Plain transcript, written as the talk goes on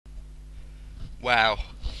Wow.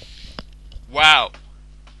 Wow.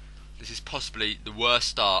 This is possibly the worst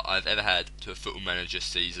start I've ever had to a Football Manager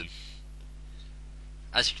season.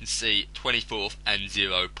 As you can see, 24th and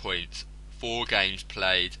 0 points. 4 games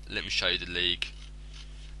played. Let me show you the league.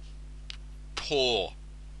 Poor.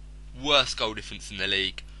 Worst goal difference in the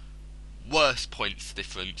league. Worst points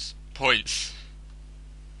difference. Points.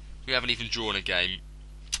 We haven't even drawn a game.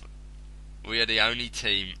 We are the only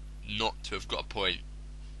team not to have got a point.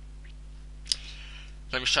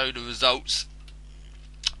 Let me show you the results.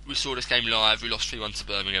 We saw this game live. We lost 3-1 to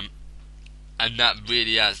Birmingham, and that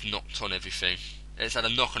really has knocked on everything. It's had a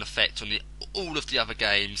knock-on effect on all of the other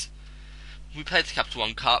games. We played the Capital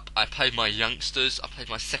One Cup. I played my youngsters. I played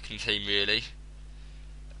my second team really.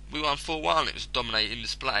 We won 4-1. It was a dominating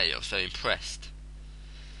display. I was very impressed.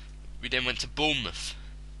 We then went to Bournemouth.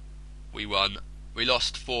 We won. We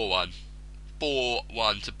lost 4-1.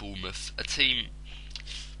 4-1 to Bournemouth. A team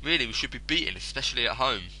really we should be beating, especially at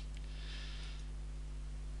home.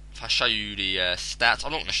 If I show you the stats,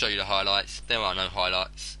 I'm not going to show you the highlights. There are no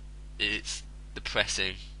highlights. It's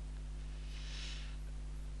depressing.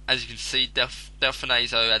 As you can see,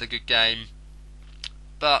 Delfinazo had a good game,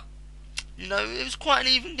 but you know it was quite an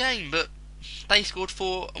even game. But they scored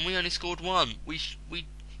 4 and we only scored 1.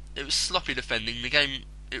 It was sloppy defending. The game,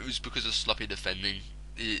 it was because of sloppy defending.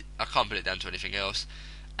 I can't put it down to anything else.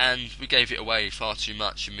 And we gave it away far too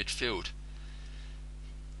much in midfield.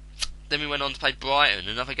 Then we went on to play Brighton,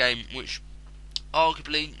 another game which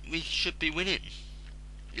arguably we should be winning,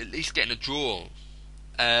 at least getting a draw,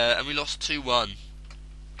 and we lost 2-1.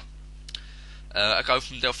 A goal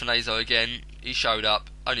from Delfinazo again. He showed up,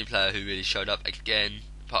 only player who really showed up again,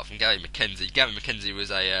 apart from Gary McKenzie. Gary McKenzie was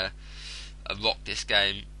a rock this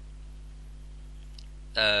game,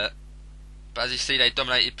 but as you see, they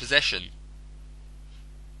dominated possession.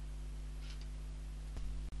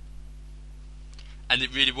 And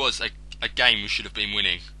it really was a game we should have been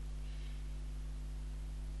winning.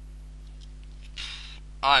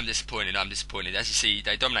 I'm disappointed. As you see,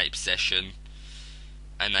 they dominated possession,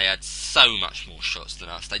 and they had so much more shots than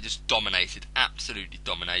us. They just dominated, absolutely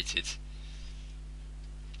dominated.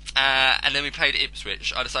 And then we played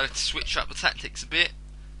Ipswich. I decided to switch up the tactics a bit,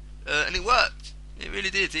 and it worked. It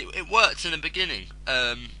really did. It worked in the beginning.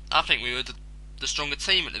 I think we were the stronger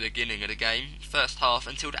team at the beginning of the game, first half,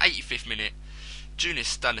 until the 85th minute. Junior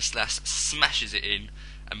Stanislas smashes it in,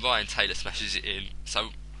 and Ryan Taylor smashes it in. So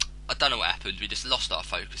I don't know what happened. We just lost our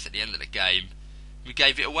focus at the end of the game. We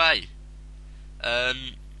gave it away.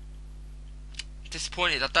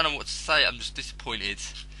 Disappointed. I don't know what to say. I'm just disappointed.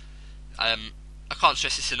 I can't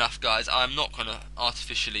stress this enough, guys. I'm not going to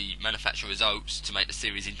artificially manufacture results to make the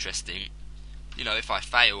series interesting. You know, if I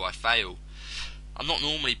fail, I fail. I'm not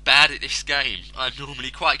normally bad at this game. I'm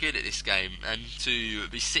normally quite good at this game, and to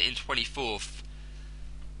be sitting 24th,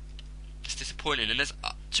 it's disappointing. And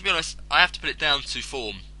to be honest, I have to put it down to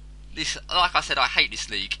form. This, like I said, I hate this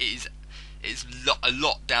league. It's a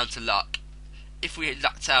lot down to luck. If we had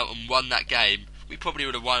lucked out and won that game, we probably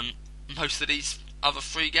would have won most of these other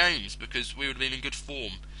 3 games because we would have been in good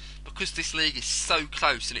form. Because this league is so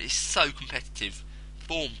close and it is so competitive,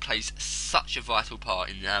 form plays such a vital part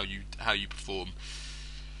in how you perform.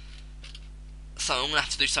 So I'm going to have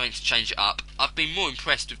to do something to change it up. I've been more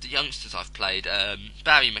impressed with the youngsters I've played.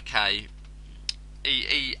 Barry McKay,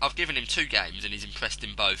 I've given him 2 games and he's impressed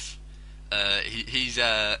in both. His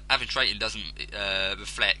average rating doesn't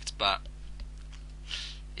reflect, but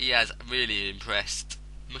he has really impressed.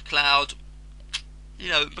 McLeod,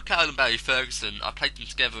 McLeod and Barry Ferguson, I played them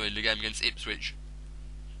together in the game against Ipswich.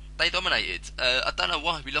 They dominated. I don't know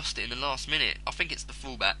why we lost it in the last minute. I think it's the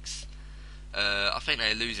fullbacks. I think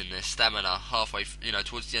they're losing their stamina halfway,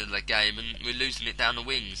 towards the end of the game, and we're losing it down the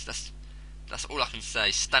wings. That's all I can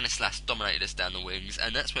say. Stanislas dominated us down the wings,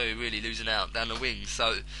 and that's where we're really losing out, down the wings.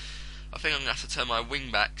 So I think I'm going to have to turn my wing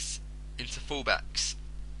backs into fullbacks.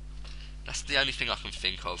 That's the only thing I can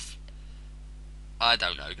think of. I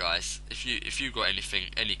don't know, guys. If you got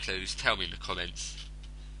any clues, tell me in the comments.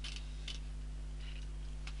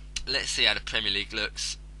 Let's see how the Premier League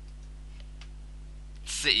looks.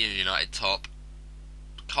 City and United top,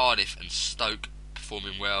 Cardiff and Stoke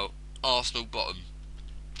performing well, Arsenal bottom.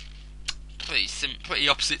 Pretty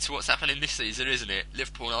opposite to what's happening this season, isn't it?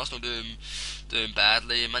 Liverpool and Arsenal doing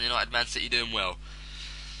badly, and Man United, Man City doing well.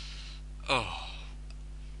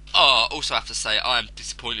 Also I have to say I am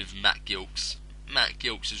disappointed with Matt Gilks. Matt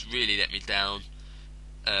Gilks has really let me down.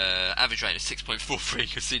 Average rating of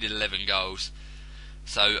 6.43, conceded 11 goals.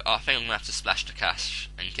 So I think I'm going to have to splash the cash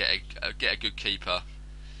and get a good keeper.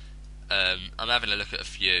 I'm having a look at a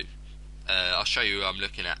few. I'll show you who I'm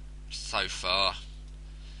looking at so far.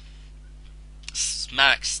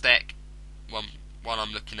 Marek Steck, one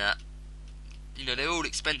I'm looking at. You know, they're all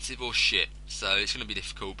expensive or shit, so it's going to be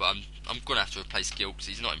difficult. But I'm going to have to replace Gilt because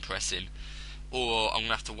he's not impressing, or I'm going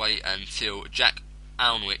to have to wait until Jack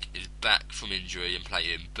Alnwick is back from injury and play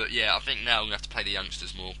him. But yeah, I think now I'm going to have to play the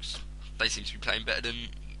youngsters more because they seem to be playing better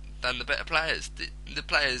than the better players. The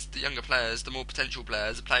younger players, the more potential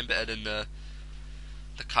players are playing better than the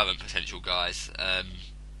current potential guys.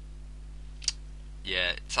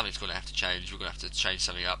 Yeah, something's going to have to change. We're going to have to change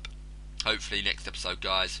something up. Hopefully next episode,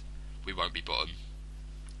 guys, we won't be bottom.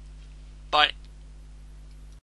 Bye.